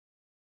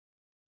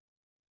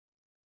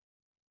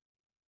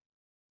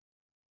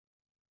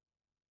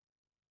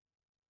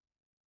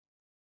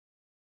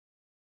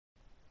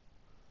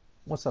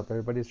What's up,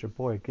 everybody? It's your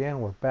boy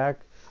again. We're back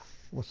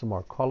with some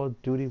more Call of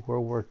Duty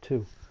World War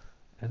II.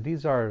 And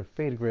these are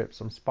Fade Grips.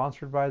 I'm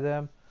sponsored by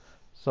them.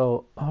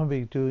 So I'll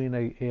be doing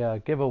a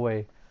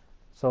giveaway.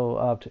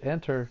 So to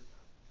enter,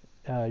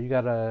 you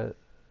gotta,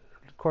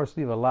 of course,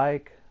 leave a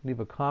like, leave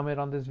a comment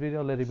on this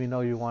video letting me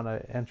know you want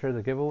to enter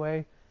the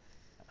giveaway.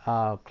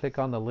 Click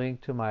on the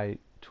link to my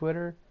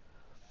Twitter,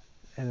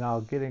 and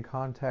I'll get in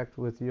contact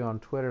with you on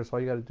Twitter. So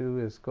all you gotta do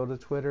is go to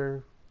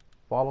Twitter,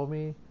 follow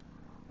me,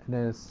 and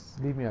then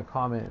leave me a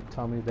comment and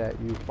tell me that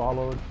you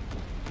followed,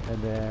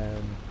 and then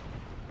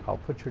I'll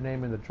put your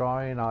name in the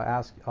drawing.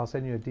 I'll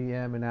send you a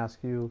DM and ask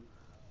you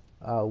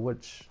I'll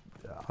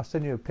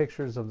send you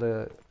pictures of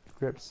the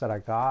grips that I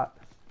got,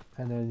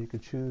 and then you can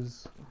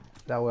choose.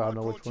 That way I'll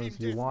know which ones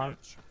you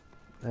want,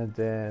 and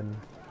then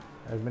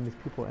as many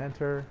people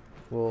enter,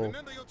 we'll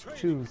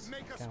choose,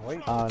 Can't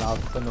wait. and I'll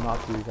send them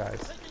out to you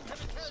guys.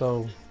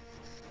 So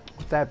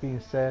with that being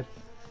said,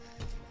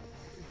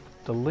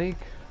 the link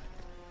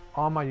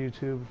on my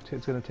YouTube,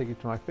 it's going to take you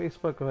to my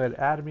Facebook. Go ahead,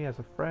 add me as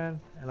a friend,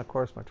 and of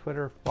course my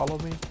Twitter, follow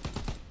me,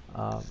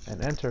 and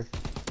enter.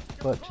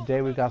 But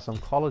today we got some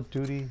Call of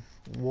Duty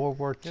World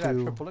War II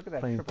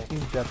playing Team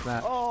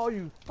Deathmatch. Oh,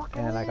 you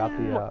fucking. And I got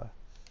the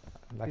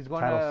like the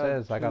title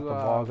says, I got the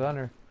ball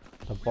gunner,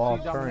 the ball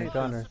turret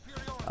gunner,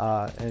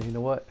 and you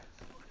know what,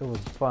 it was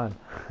fun.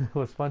 It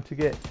was fun to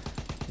get.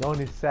 The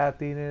only sad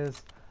thing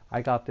is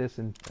I got this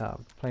in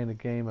playing a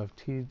game of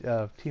Team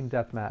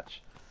Deathmatch.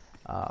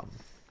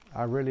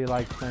 I really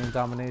like playing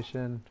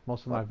domination.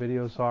 Most of my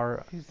videos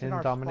are in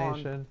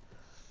domination.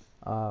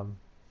 But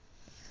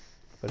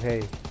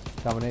hey,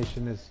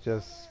 domination is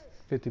just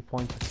 50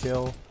 points a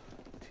kill.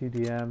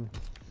 TDM,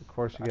 of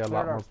course, you get a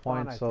lot more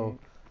points, so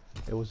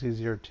it was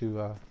easier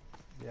to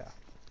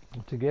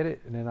to get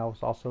it. And then I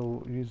was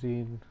also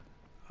using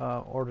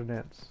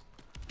ordnance.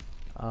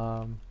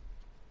 The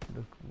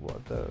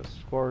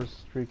score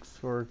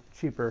streaks were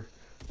cheaper.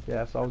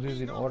 Yeah, so I was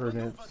using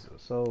ordnance.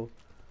 So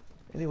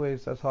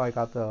anyways, that's how I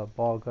got the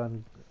ball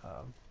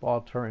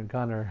turret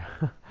gunner.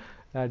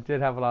 And I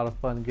did have a lot of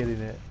fun getting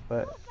it.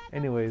 But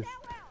anyways,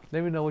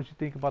 let me know what you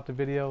think about the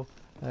video.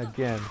 And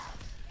again,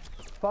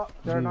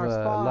 leave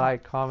a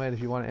like, comment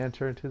if you want to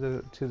enter into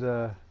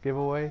the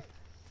giveaway,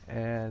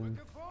 and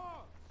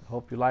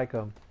hope you like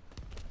them.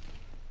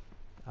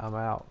 I'm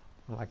out.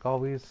 Like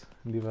always,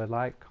 leave a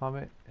like,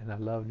 comment, and I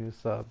love new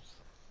subs.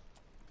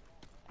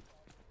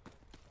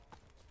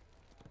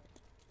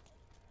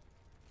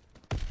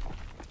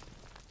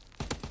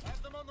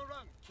 Have them on the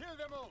run. Kill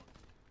them all.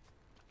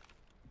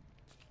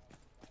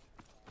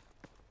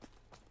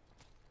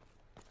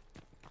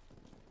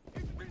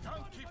 We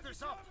can't keep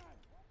this up.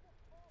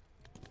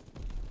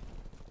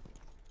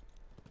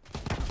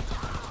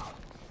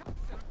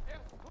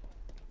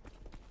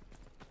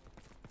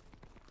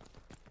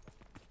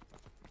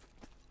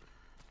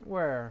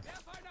 Where?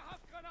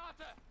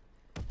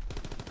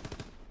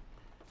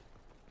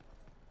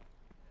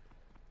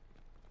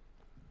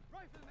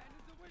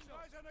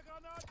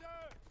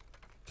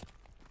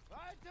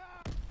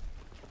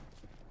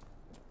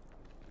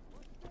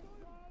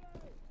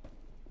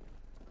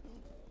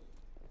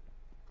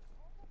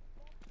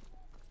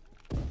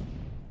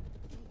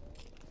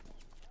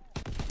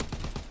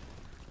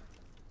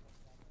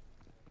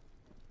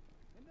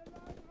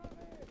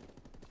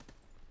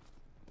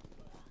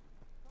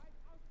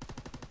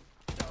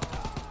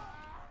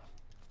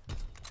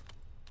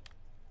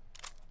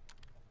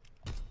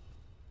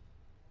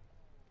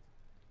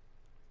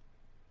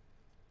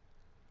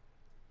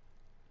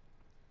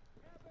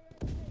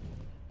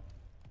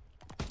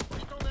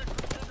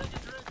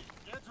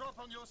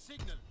 On your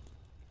signal.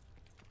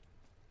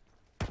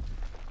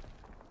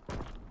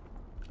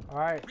 All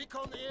right.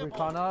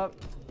 Recon up.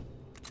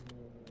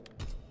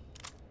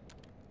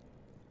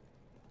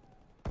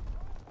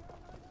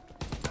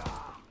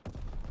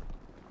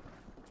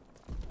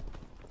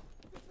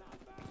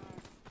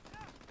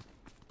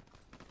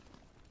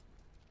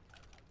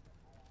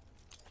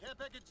 Care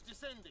package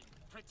descending.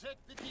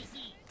 Protect the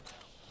DZ.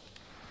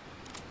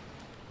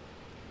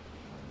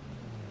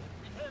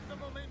 We have the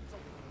momentum.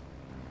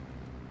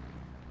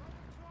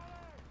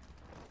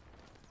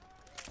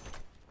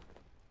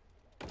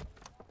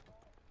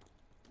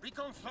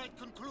 Recon flight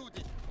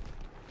concluded.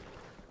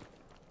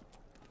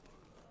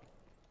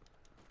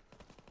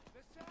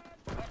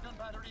 Flaggun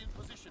battery in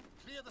position.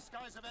 Clear the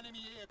skies of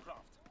enemy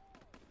aircraft.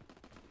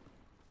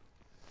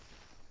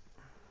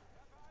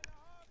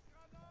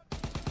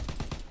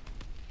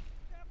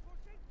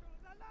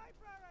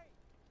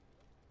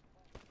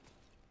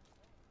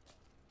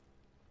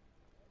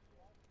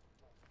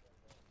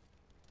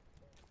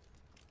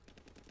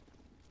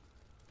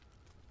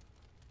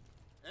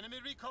 Enemy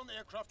recon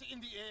aircraft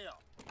in the air.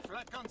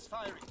 Flat guns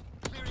firing.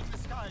 Clearing the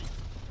skies.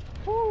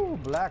 Woo,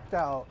 blacked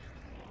out.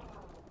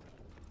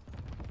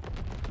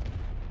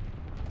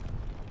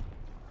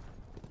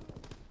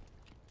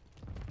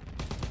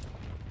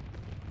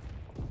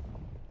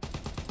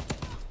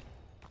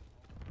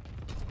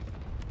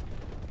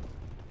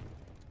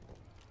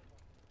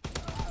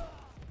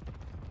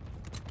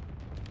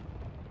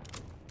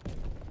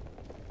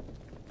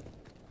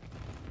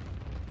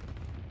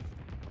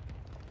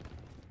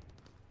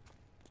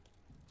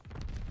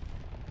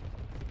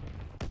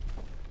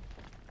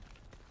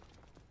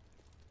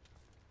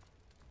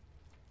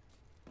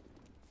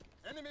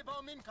 Enemy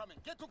bomb incoming.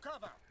 Get to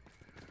cover.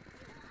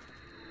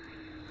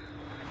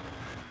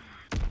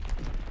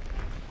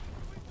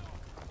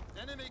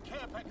 Enemy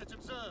care package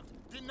observed.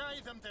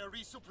 Deny them their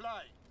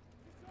resupply.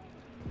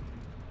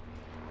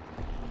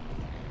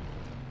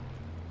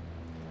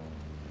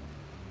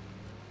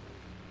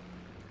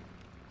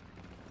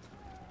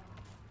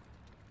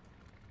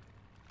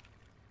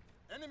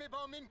 Enemy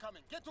bomb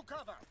incoming. Get to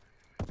cover.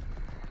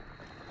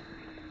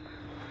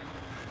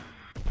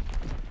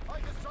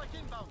 Fighter strike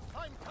inbound.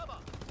 Find cover.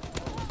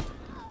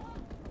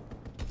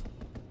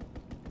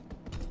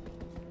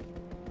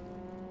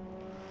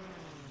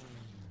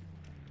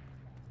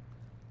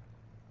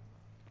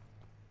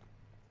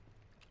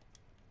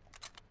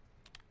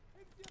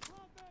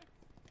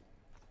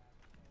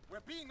 We're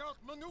being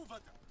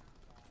outmaneuvered.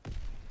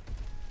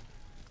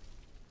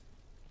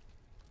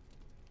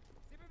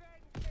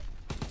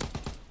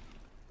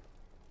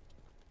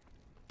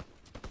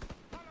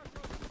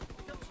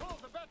 Control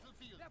the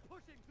battlefield. They're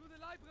pushing through the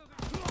library.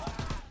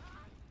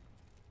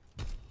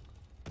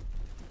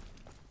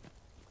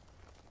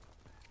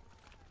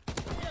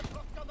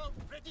 Aircraft come out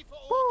ready for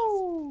orders.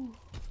 Woo!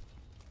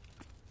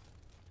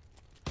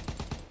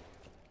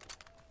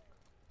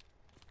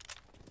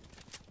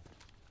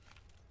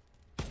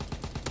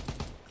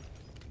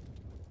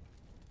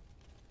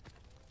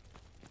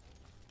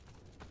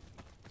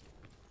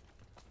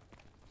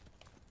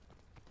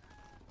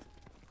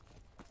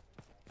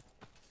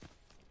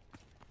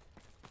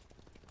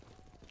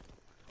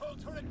 All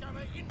turret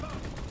gunner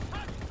inbound.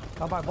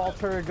 Got my ball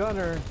turret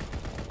gunner.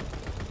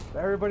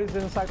 Everybody's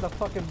inside the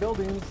fucking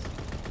buildings.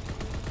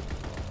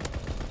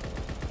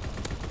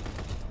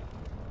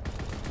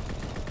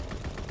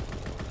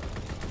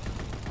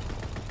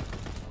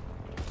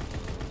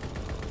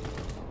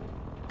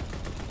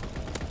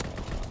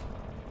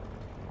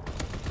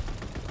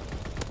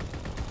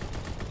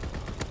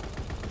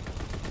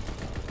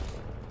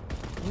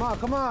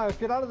 Come on, let's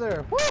get out of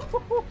there.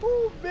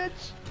 Woo,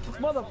 bitch,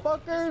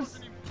 motherfuckers. This was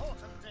an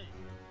important day.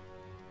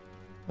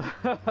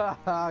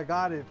 I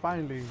got it,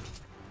 finally.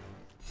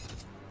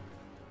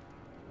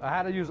 I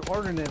had to use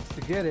ordnance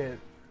to get it.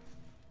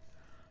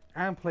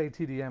 And play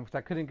TDM because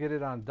I couldn't get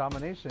it on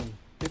domination.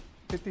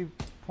 50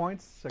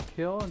 points a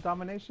kill on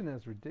domination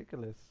is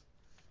ridiculous.